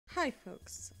Hi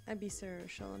folks, IB Sarah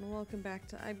Rochelle and welcome back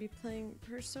to IB playing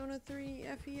Persona 3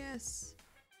 FES.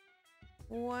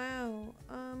 Wow,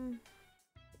 how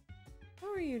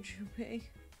are you, Junpei?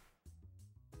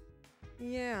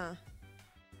 Yeah,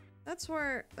 that's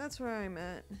where I'm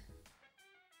at.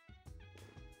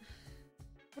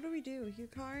 What do we do?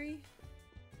 Yukari?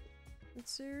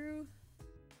 Mitsuru?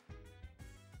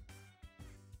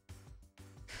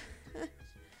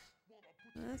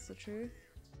 That's the truth.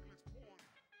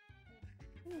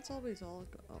 It's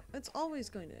always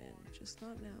going to end, just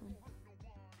not now.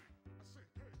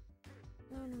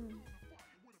 No.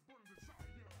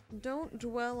 Don't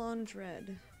dwell on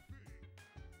dread.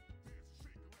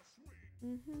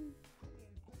 You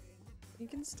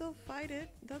can still fight it.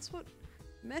 That's what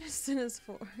medicine is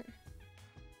for.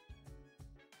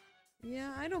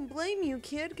 Yeah, I don't blame you,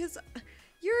 kid, because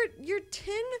you're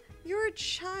 10, you're a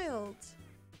child.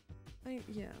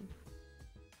 Yeah.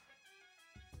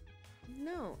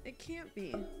 No, it can't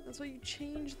be. That's why you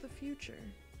change the future.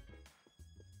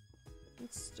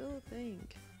 It's still a thing.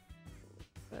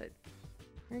 But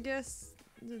I guess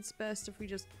it's best if we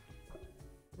just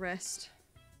rest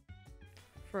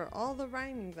for all the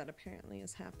rhyming that apparently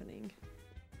is happening.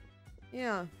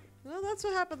 Yeah, well, that's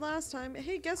what happened last time.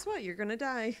 Hey, guess what? You're gonna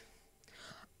die.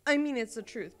 I mean, it's the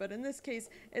truth, but in this case,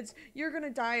 it's you're gonna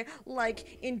die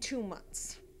like in 2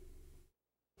 months.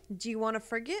 Do you want to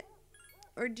forget?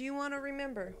 Or do you want to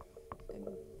remember? And,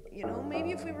 you know,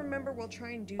 maybe if we remember, we'll try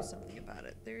and do something about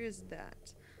it. There is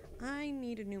that. I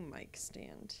need a new mic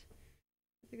stand.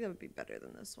 I think that would be better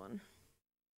than this one.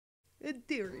 In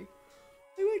theory.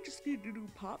 I might just need a new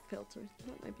pop filter.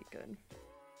 That might be good.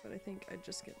 But I think I'd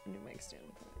just get a new mic stand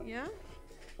with it. Yeah?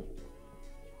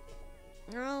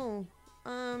 Oh.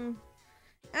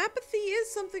 Apathy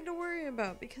is something to worry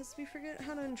about because we forget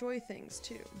how to enjoy things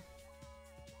too.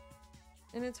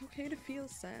 And it's okay to feel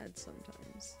sad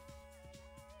sometimes.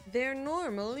 They're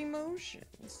normal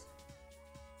emotions.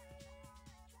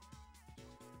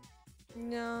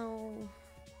 No.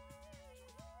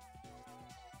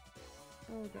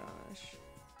 Oh gosh.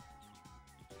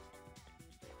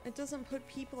 It doesn't put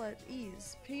people at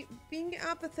ease. Being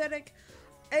apathetic,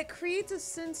 it creates a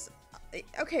sense...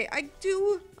 Okay, I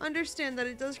do understand that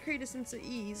it does create a sense of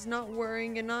ease, not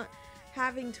worrying and not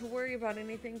having to worry about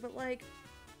anything, but like...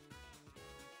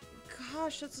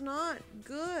 Gosh, that's not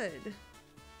good.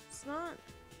 It's not...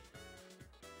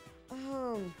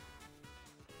 Oh.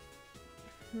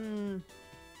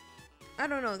 I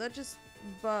don't know, that just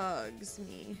bugs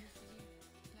me.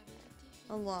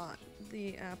 A lot,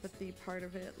 the apathy part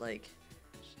of it. Like,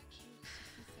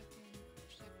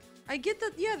 I get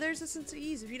that, yeah, there's a sense of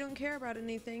ease. If you don't care about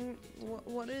anything,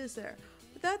 what is there?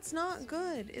 But that's not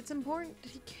good. It's important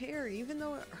to care, even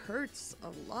though it hurts a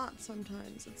lot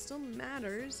sometimes. It still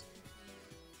matters.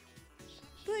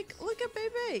 Like, look at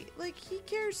Bebe. Like, he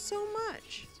cares so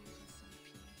much.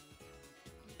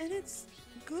 And it's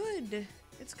good.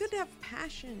 It's good to have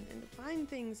passion and to find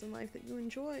things in life that you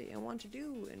enjoy and want to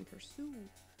do and pursue.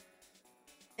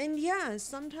 And yeah,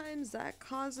 sometimes that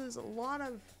causes a lot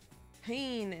of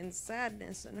pain and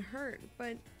sadness and hurt,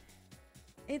 but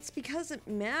it's because it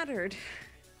mattered.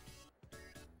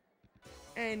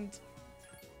 And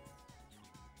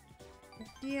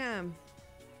yeah.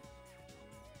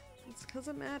 It's because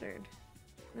it mattered.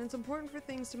 And it's important for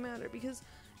things to matter because,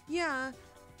 yeah,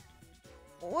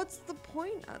 what's the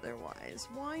point otherwise?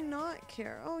 Why not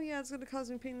care? Oh yeah, it's going to cause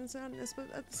me pain and sadness,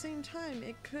 but at the same time,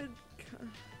 it could...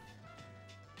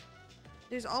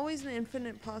 There's always an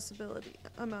infinite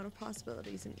amount of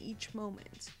possibilities in each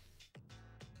moment.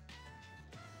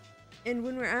 And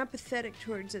when we're apathetic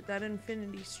towards it, that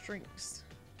infinity shrinks.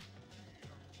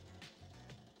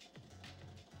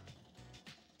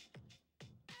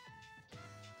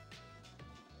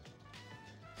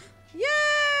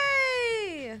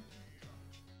 Yay!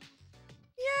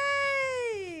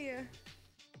 Yay!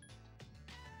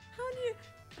 How do you...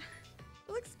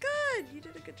 It looks good! You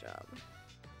did a good job.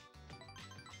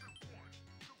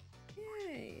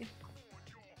 Yay.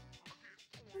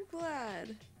 I'm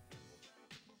glad.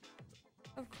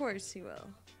 Of course he will.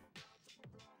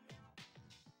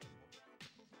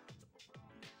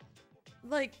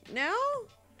 Like, now?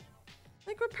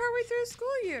 Like, we're partway through the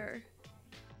school year.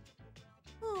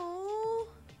 Oh.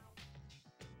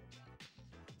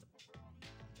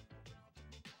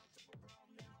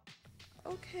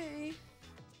 Okay.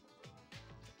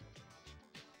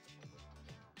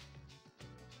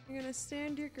 You're gonna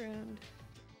stand your ground.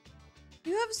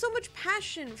 You have so much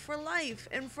passion for life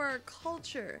and for our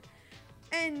culture.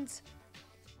 And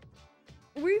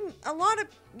a lot of,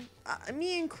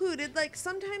 me included, like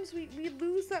sometimes we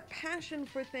lose that passion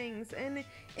for things and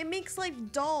it makes life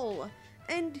dull.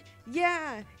 And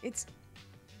yeah, it's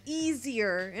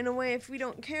easier in a way if we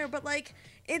don't care, but like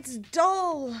it's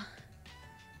dull.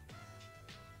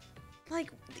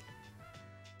 Like,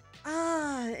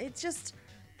 it's just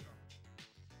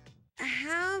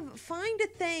find a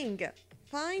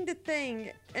thing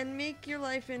and make your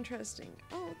life interesting.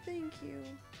 Oh, thank you.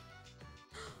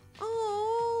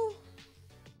 Oh,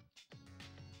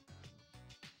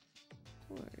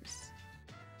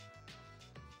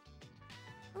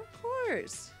 of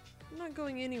course. I'm not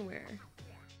going anywhere.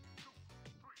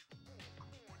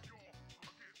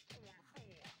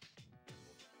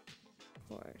 Of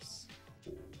course.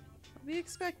 I'll be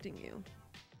expecting you.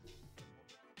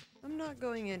 I'm not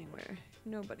going anywhere.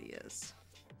 Nobody is.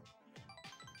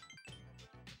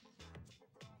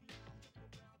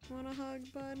 Want a hug,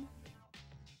 bud?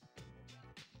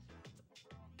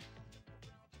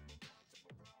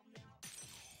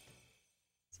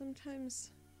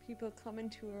 Sometimes people come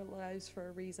into our lives for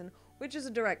a reason, which is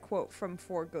a direct quote from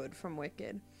For Good from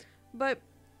Wicked. But,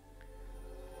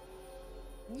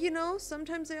 you know,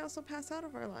 sometimes they also pass out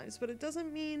of our lives, but it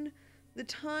doesn't mean the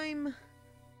time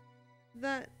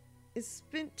that is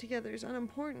spent together is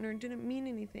unimportant or didn't mean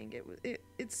anything.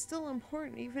 It's still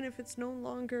important, even if it's no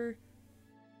longer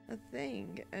a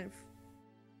thing. And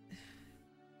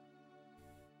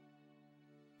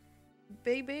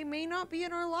Bebe may not be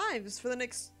in our lives for the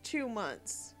next 2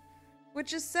 months,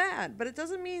 which is sad, but it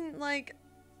doesn't mean, like,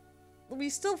 we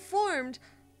still formed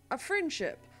a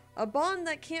friendship, a bond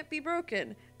that can't be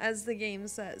broken, as the game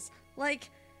says. Like,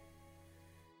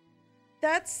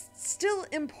 that's still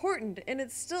important, and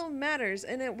it still matters,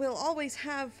 and it will always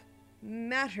have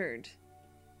mattered,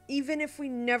 even if we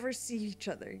never see each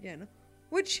other again,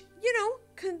 which, you know,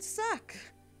 can suck,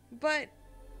 but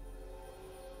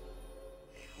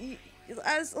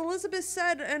as Elizabeth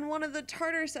said in one of the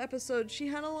Tartarus episodes, she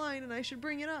had a line, and I should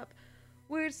bring it up,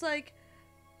 where it's like,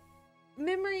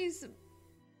 memories,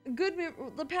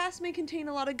 the past may contain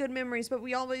a lot of good memories, but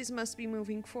we always must be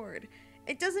moving forward.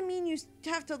 It doesn't mean you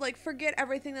have to, like, forget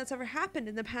everything that's ever happened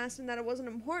in the past and that it wasn't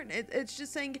important. It's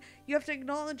just saying you have to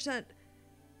acknowledge that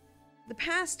the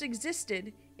past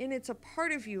existed and it's a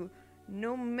part of you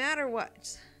no matter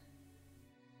what.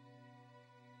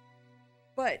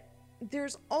 But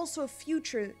there's also a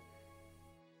future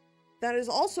that is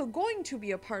also going to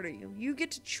be a part of you. You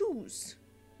get to choose.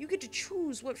 You get to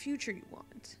choose what future you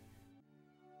want,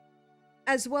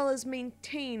 as well as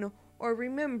maintain or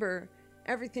remember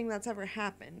everything that's ever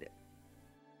happened.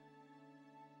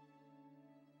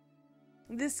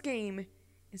 This game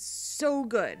is so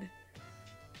good.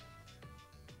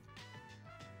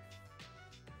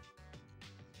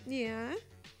 Yeah?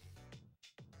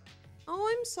 Oh,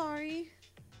 I'm sorry.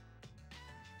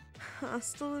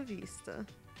 Hasta la vista.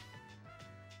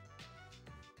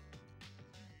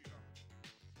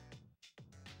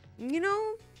 You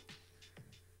know,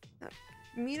 that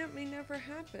meetup may never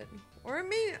happen. Or it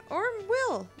may, or it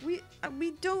will.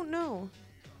 We don't know.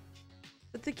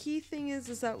 But the key thing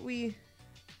is that we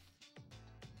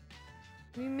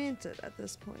meant it at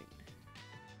this point.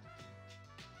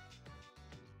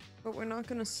 But we're not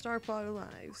gonna start our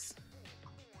lives.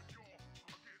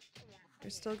 We're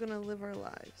still gonna live our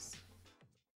lives.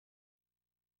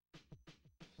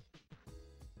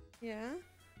 Yeah?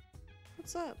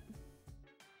 What's up?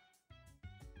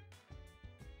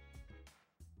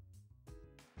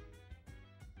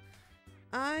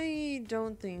 I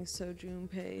don't think so,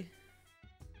 Junpei.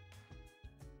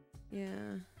 Yeah.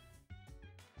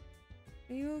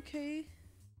 Are you okay?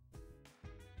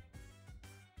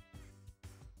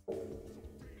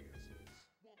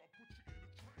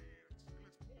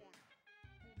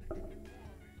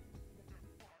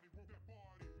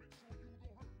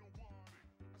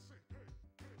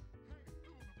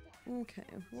 Okay,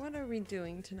 what are we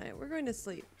doing tonight? We're going to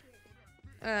sleep.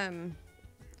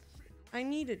 I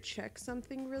need to check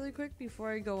something really quick before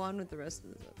I go on with the rest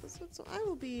of this episode, so I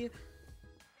will be,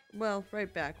 well,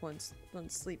 right back once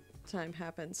sleep time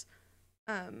happens.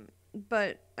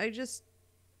 But I just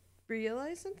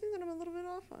realized something that I'm a little bit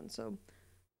off on, so,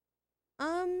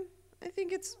 I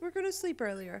think we're gonna sleep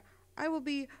earlier. I will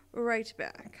be right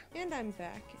back. And I'm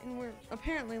back, and we're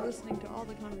apparently listening to all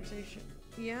the conversation.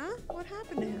 Yeah? What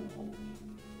happened to him?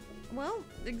 Well,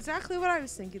 exactly what I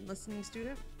was thinking, listening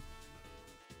student.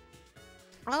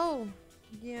 Oh,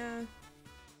 yeah.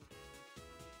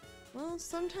 Well,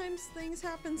 sometimes things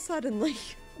happen suddenly.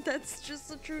 That's just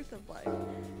the truth of life.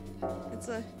 It's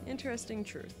an interesting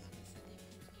truth.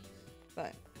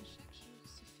 But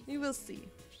we will see.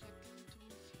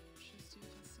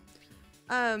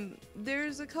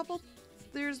 There's a couple,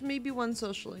 there's maybe one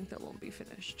social link that won't be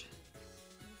finished.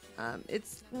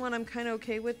 It's one I'm kind of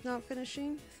okay with not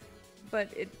finishing, but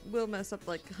it will mess up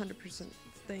like 100%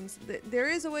 things. There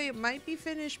is a way it might be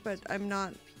finished, but I'm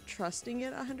not trusting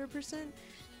it 100%.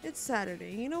 It's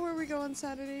Saturday. You know where we go on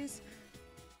Saturdays?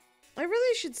 I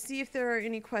really should see if there are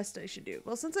any quests I should do.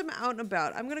 Well, since I'm out and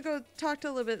about, I'm gonna go talk to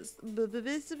Elizabeth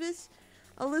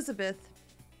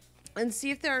and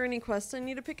see if there are any quests I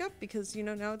need to pick up, because, you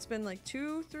know, now it's been like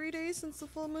 2-3 days since the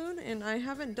full moon and I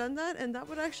haven't done that, and that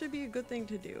would actually be a good thing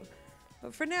to do.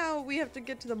 But for now, we have to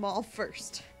get to the mall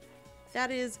first. That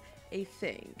is a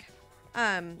thing.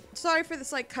 Sorry for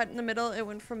this like cut in the middle. It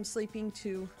went from sleeping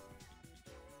to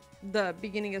the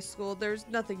beginning of school. There's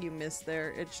nothing you missed there.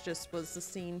 It just was the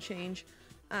scene change.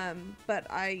 But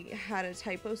I had a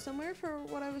typo somewhere for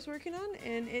what I was working on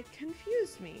and it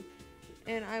confused me.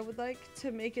 And I would like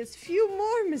to make as few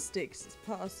more mistakes as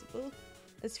possible.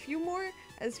 As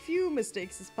few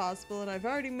mistakes as possible, and I've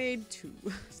already made 2.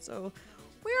 So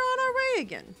we're on our way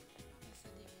again.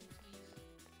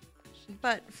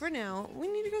 But for now, we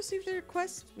need to go see if there are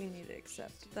quests we need to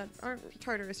accept that aren't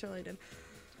Tartarus related.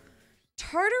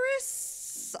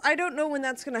 Tartarus? I don't know when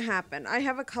that's gonna happen. I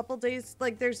have a couple days,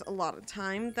 like there's a lot of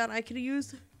time that I could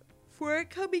use for it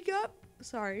coming up.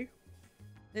 Sorry.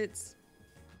 It's,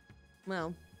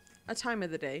 well, a time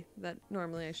of the day that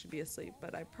normally I should be asleep,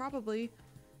 but I probably,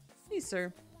 hey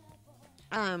sir,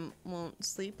 won't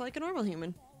sleep like a normal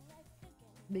human.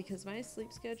 Because my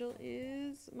sleep schedule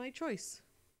is my choice.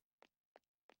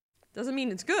 Doesn't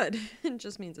mean it's good, it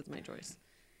just means it's my choice.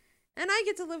 And I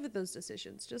get to live with those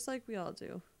decisions, just like we all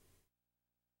do.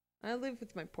 I live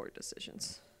with my poor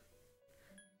decisions.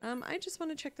 I just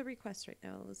want to check the request right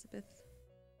now, Elizabeth.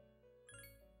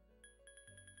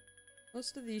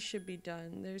 Most of these should be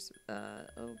done. There's,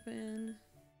 open.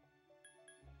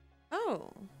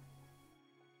 Oh.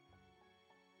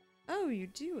 Oh, you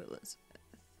do, Elizabeth.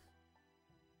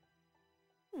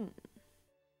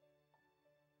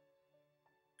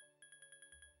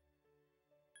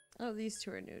 Oh, these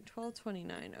 2 are new.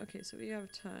 12:29. Okay, so we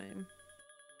have time.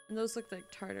 And those look like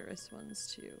Tartarus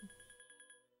ones too.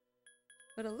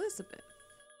 But Elizabeth.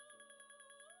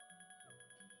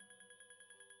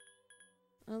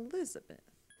 Elizabeth.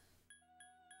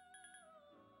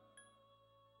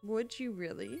 Would you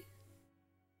really?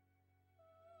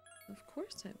 Of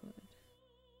course I would.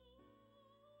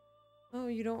 Oh,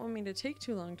 you don't want me to take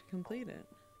too long to complete it.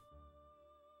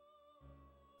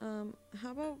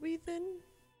 How about we then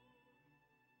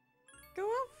go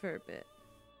out for a bit?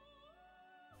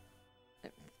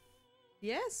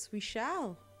 Yes, we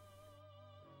shall.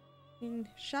 I mean,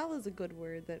 shall is a good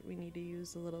word that we need to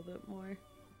use a little bit more.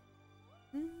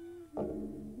 So,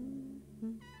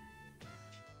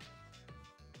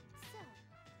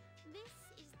 this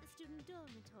is the student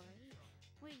dormitory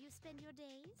where you spend your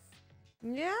days?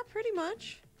 Yeah, pretty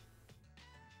much.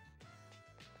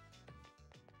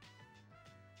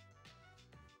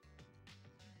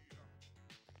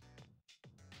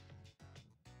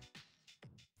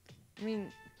 I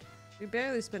mean, we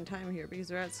barely spend time here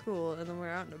because we're at school and then we're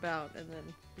out and about and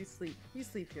then we sleep. We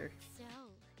sleep here. So,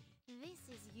 this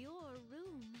is your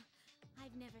room.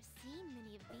 I've never seen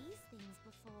many of these things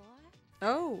before.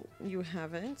 Oh, you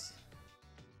haven't?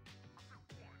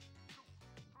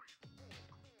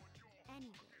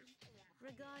 Anyway,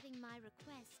 regarding my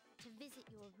request to visit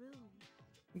your room.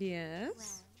 Yes.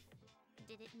 Well,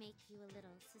 did it make you a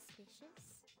little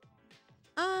suspicious?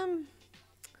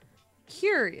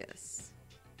 Curious.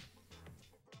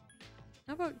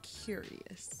 How about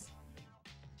curious?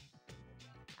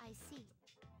 I see.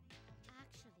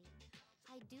 Actually,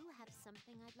 I do have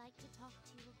something I'd like to talk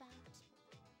to you about.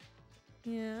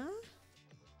 Yeah?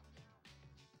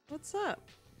 What's up?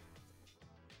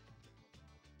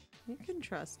 You can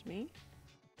trust me.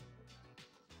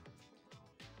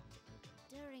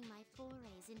 During my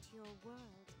forays into your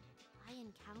world, I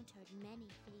encountered many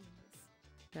things.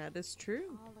 That is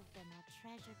true. All of them are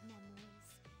treasured memories,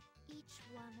 each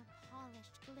one a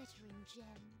polished, glittering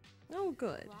gem. Oh,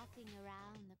 good. Walking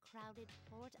around the crowded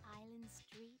Port Island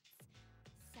streets,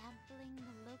 sampling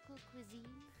the local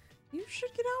cuisine. You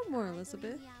should get out more,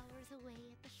 Elizabeth. The hours away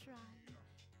at the shrine,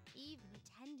 even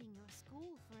attending your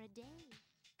school for a day.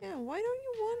 Yeah, why don't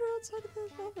you wander outside of the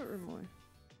velvet room more?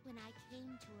 When I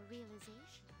came to a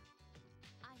realization,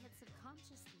 I had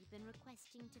subconsciously been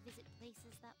requesting to visit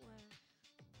places that were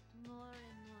more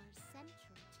and more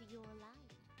central to your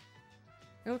life.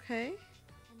 Okay.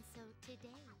 And so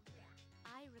today,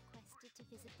 I requested to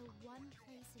visit the one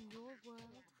place in your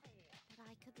world that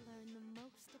I could learn the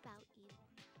most about you.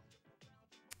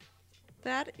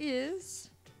 That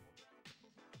is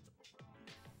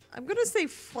I'm gonna say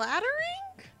flattering?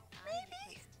 I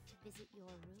requested to visit your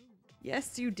room.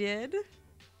 Yes, you did.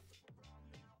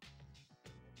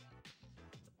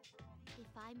 If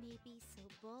I may be so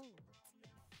bold.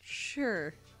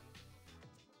 Sure.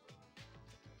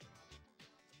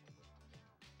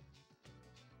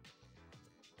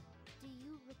 Do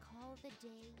you recall the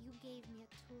day you gave me a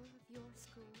tour of your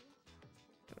school?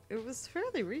 It was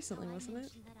fairly recently, How I wasn't it?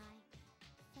 mentioned that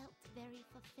I felt very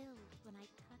fulfilled when I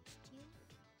touched you?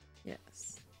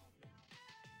 Yes.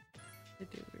 I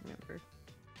do remember. It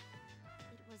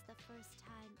was the first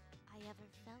time I ever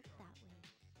felt that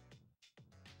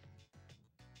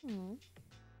way. Hmm.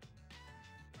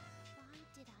 Why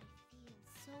did I feel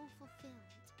so fulfilled?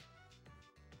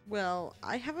 Well,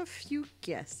 I have a few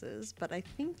guesses, but I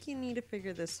think you need to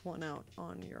figure this one out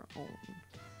on your own.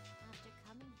 After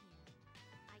coming here,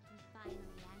 I can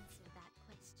finally answer that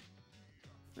question.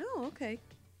 Oh, okay.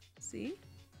 See?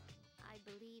 I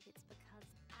believe it's because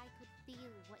I could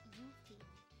feel what you feel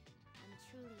and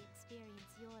truly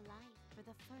experience your life for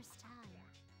the first time.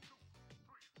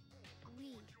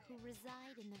 We who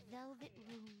reside in the Velvet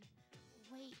Room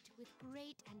wait with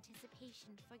great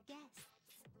anticipation for guests.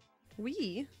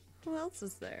 We? Who else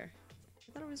is there?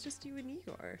 I thought it was just you and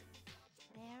Igor.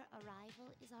 Their arrival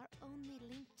is our only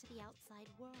link to the outside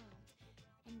world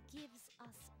and gives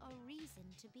us a reason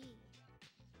to be.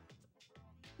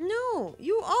 No,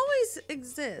 you always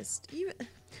exist. Even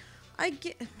I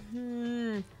get.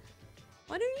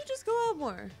 Why don't you just go out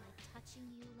more? By touching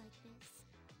you like this,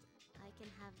 I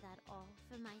can have that all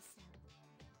for myself.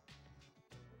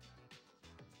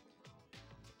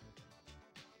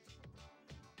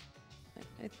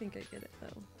 I think I get it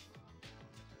though.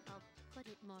 I'll put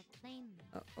it more plainly.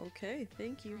 Okay,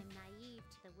 thank you. I'm naive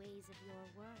to the ways of your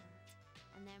world,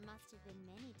 and there must have been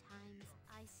many times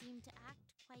I seemed to act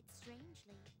quite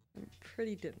strangely. I'm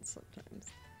pretty dense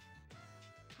sometimes.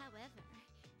 However,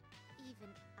 even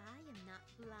I am not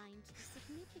blind to the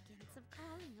significance of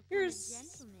calling upon You're a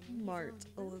gentleman in smart, his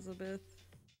own room. Elizabeth.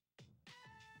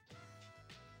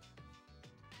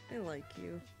 I like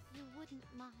you. If you wouldn't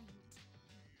mind,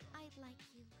 I'd like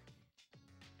you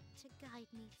to guide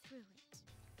me through it.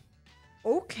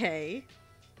 Okay.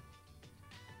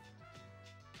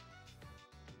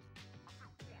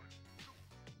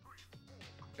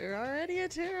 You're already a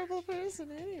terrible person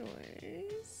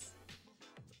anyways.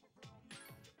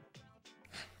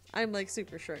 I'm like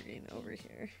super shrugging over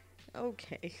here.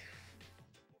 Okay.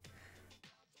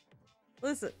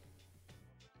 Listen.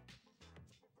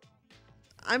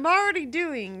 I'm already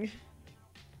doing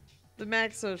the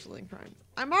max socialing crime.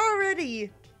 I'm already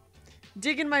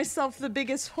digging myself the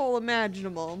biggest hole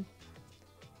imaginable.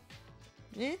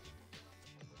 Eh?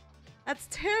 That's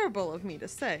terrible of me to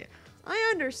say. I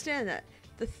understand that.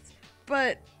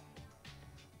 But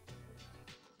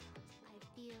I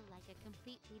feel like a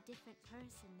completely different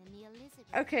person than the Elizabeth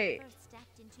Okay. who first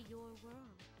stepped into your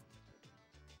world.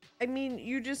 I mean,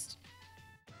 you just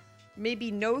maybe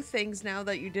know things now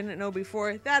that you didn't know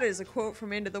before. That is a quote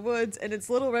from Into the Woods, and it's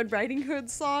Little Red Riding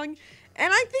Hood's song.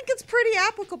 And I think it's pretty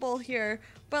applicable here.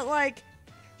 But, like,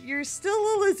 you're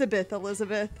still Elizabeth.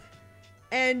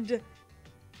 And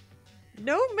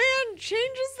no man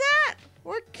changes that.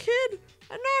 Or kid.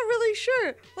 I'm not really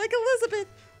sure. Like Elizabeth.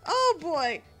 Oh,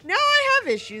 boy. Now I have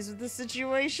issues with the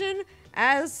situation.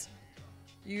 As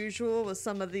usual with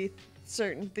some of the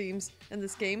certain themes in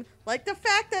this game, like the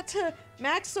fact that to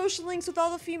max social links with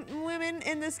all the women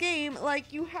in this game,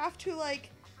 like you have to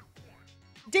like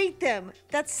date them.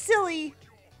 That's silly.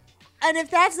 And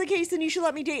if that's the case, then you should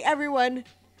let me date everyone,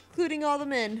 including all the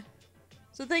men.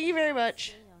 So thank you very much.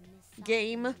 Stay on this side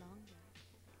Game. any longer.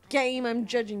 Game, I'm I'd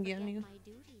judging forget you. my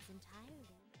duties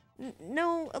entirely.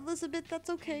 No, Elizabeth, that's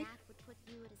okay. And that would put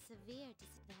you at a severe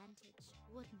disadvantage,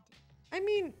 wouldn't it? I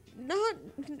mean, not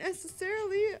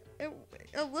necessarily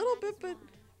a little That is bit, but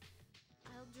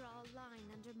why I'll draw a line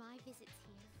under my visits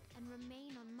here and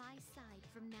remain on my side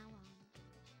from now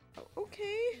on.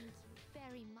 okay. Thank you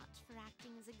very much for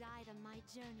acting as a guide on my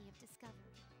journey of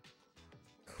discovery.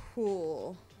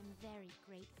 Cool. I'm very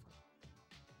grateful.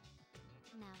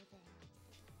 Now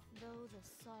then, though the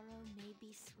sorrow may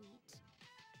be sweet,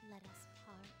 let us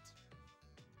part.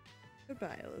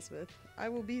 Goodbye, Elizabeth. I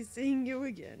will be seeing you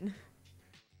again.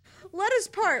 Let us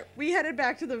part. We headed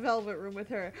back to the Velvet Room with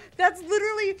her. That's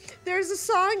literally, there's a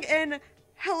song in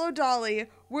Hello Dolly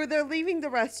where they're leaving the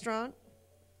restaurant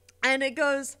and it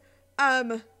goes,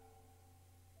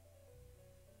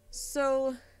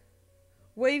 so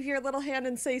wave your little hand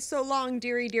and say, so long,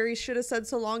 dearie, dearie, should have said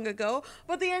so long ago.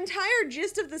 But the entire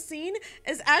gist of the scene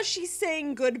is as she's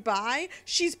saying goodbye,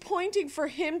 she's pointing for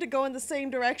him to go in the same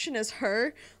direction as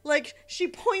her. Like, she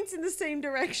points in the same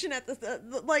direction at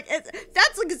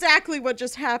that's exactly what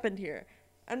just happened here.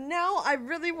 And now I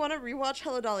really want to rewatch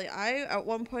Hello Dolly. I, at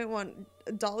one point, want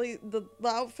Dolly, the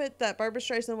outfit that Barbara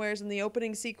Streisand wears in the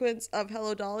opening sequence of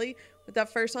Hello Dolly with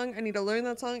that first song. I need to learn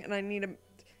that song, and I need to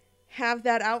have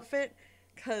that outfit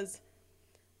because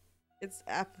it's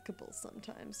applicable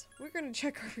sometimes. We're going to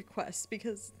check our requests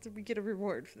because we get a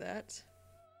reward for that.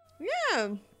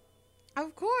 Yeah,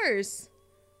 of course.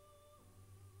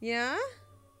 Yeah?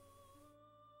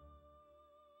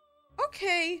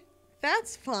 Okay,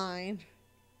 that's fine.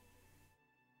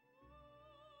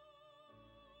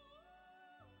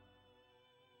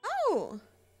 Oh!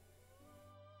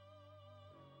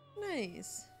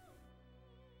 Nice.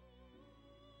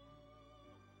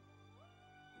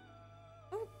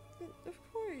 Oh,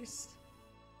 of course.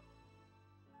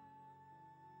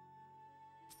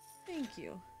 Thank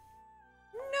you.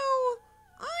 No,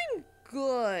 I'm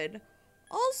good.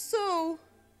 Also,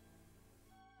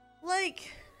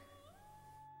 like,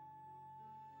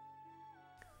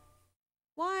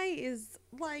 why is,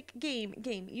 like, game,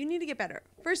 you need to get better.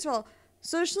 First of all,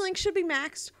 social links should be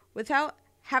maxed without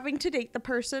having to date the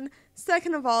person.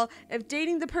 Second of all, if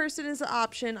dating the person is an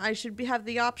option, I should have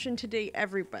the option to date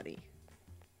everybody.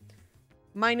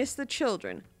 Minus the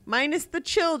children. Minus the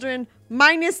children.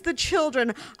 Minus the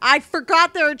children. I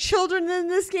forgot there are children in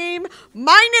this game.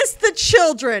 Minus the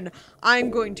children. I'm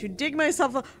going to dig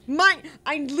myself up.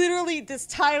 This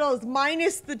title is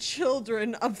minus the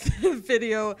children of the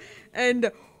video.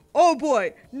 And, oh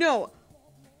boy, no.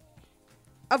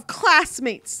 Of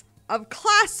classmates. Of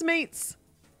classmates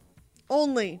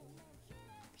only.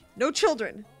 No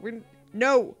children.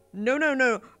 No.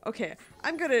 Okay,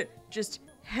 I'm gonna just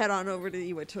head on over to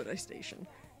the Iwatodai station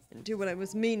and do what I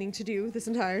was meaning to do this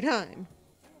entire time.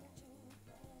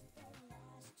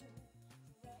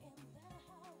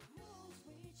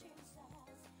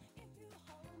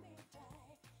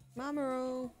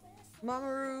 Mamoru.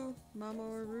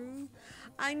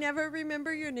 I never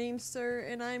remember your name, sir,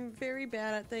 and I'm very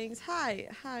bad at things. Hi,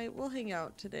 we'll hang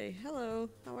out today. Hello,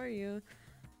 how are you?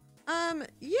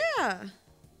 Yeah.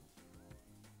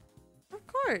 Of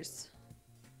course.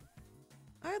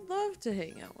 I'd love to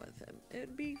hang out with him.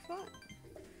 It'd be fun.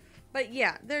 But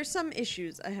yeah, there's some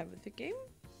issues I have with the game.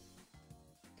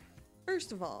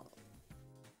 First of all,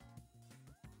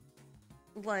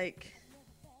 like,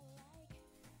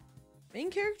 main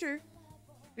character,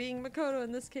 being Makoto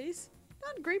in this case,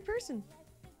 not a great person.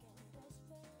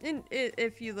 And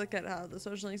if you look at how the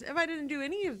social links, if I didn't do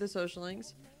any of the social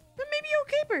links, then maybe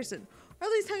okay person. Or at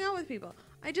least hang out with people.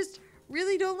 I just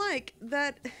really don't like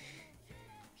that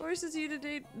forces you to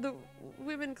date the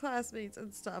women classmates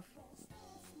and stuff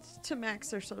to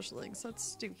max their social links. That's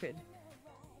stupid.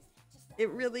 It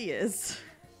really is.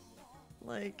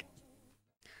 Like,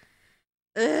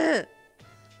 ugh.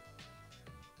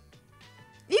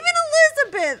 Even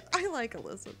Elizabeth! I like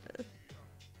Elizabeth.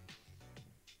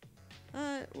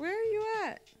 Where are you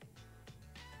at?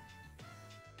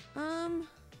 I'll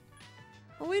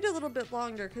wait a little bit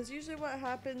longer, because usually what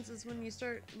happens is when you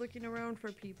start looking around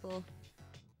for people.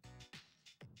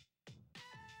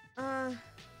 I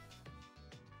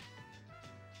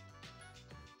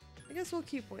guess we'll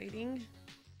keep waiting.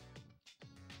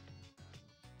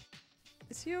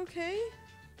 Is he okay?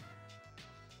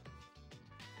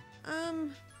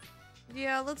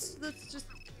 Yeah, let's just...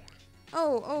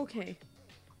 Oh, okay.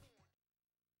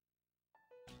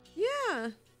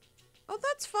 Yeah. Oh,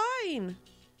 that's fine.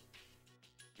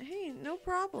 Hey, no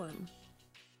problem.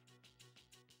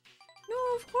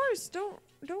 No, of course. Don't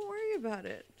worry about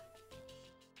it.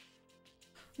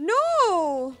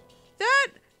 No! That...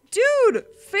 Dude!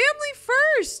 Family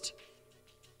first!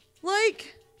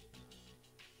 Like...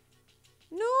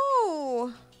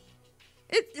 No!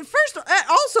 First,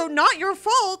 also not your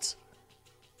fault!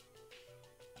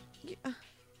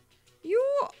 You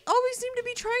always seem to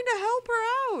be trying to help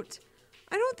her out.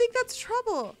 I don't think that's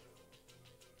trouble.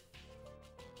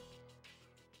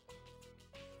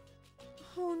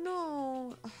 Oh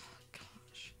no. Oh,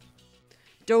 gosh.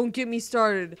 Don't get me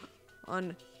started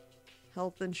on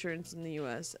health insurance in the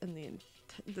US and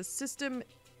the system.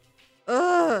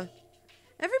 Ugh.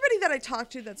 Everybody that I talk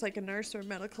to that's like a nurse or a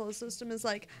medical assistant is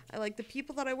like, I like the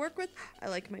people that I work with. I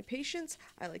like my patients.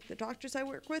 I like the doctors I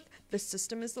work with. The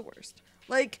system is the worst.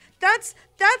 Like, that's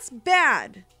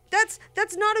bad. That's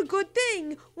not a good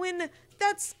thing when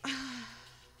that's...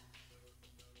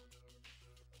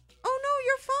 Oh no,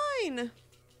 you're fine.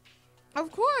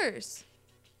 Of course.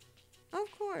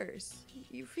 Of course.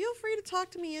 You feel free to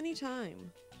talk to me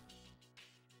anytime.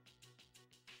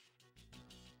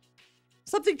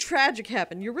 Something tragic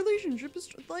happened. Your relationship is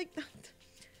like that.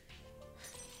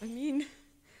 I mean,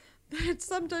 that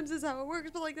sometimes is how it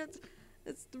works, but like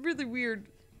it's really weird,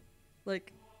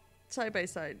 like side by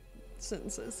side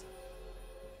sentences.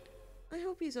 I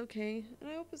hope he's okay, and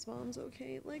I hope his mom's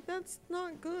okay. Like, that's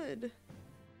not good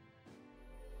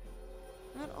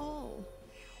at all.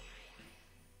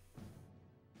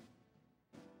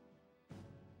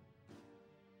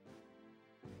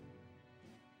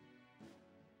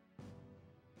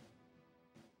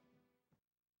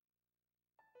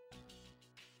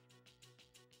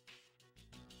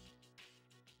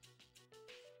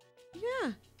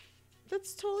 Yeah,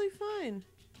 that's totally fine.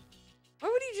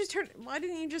 Why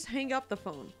didn't you just hang up the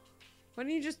phone? Why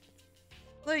didn't you just,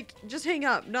 like, just hang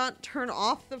up, not turn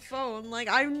off the phone? Like,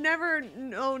 I've never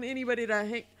known anybody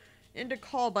to end a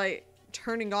call by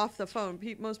turning off the phone.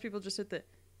 Most people just hit the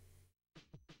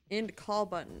end call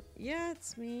button. Yeah,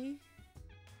 it's me.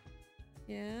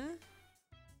 Yeah?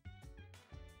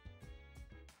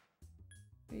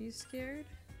 Are you scared?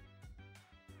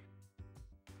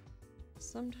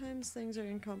 Sometimes things are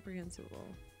incomprehensible.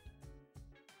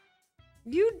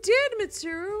 You did,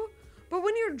 Mitsuru! But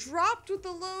when you're dropped with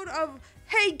the load of,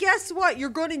 hey, guess what? You're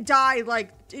going to die, like,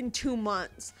 in 2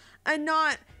 months. And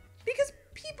not... Because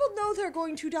people know they're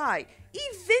going to die.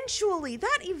 Eventually.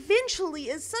 That eventually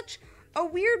is such a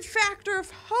weird factor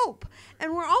of hope.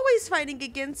 And we're always fighting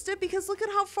against it because look at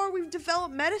how far we've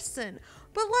developed medicine.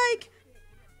 But, like...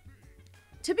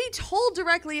 To be told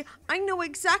directly, I know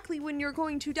exactly when you're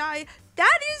going to die,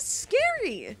 that is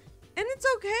scary. And it's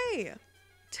okay.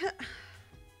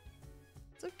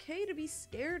 It's okay to be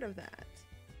scared of that.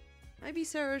 I be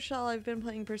Sarah Rochelle. I've been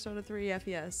playing Persona 3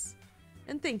 FES.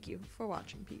 And thank you for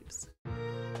watching, peeps.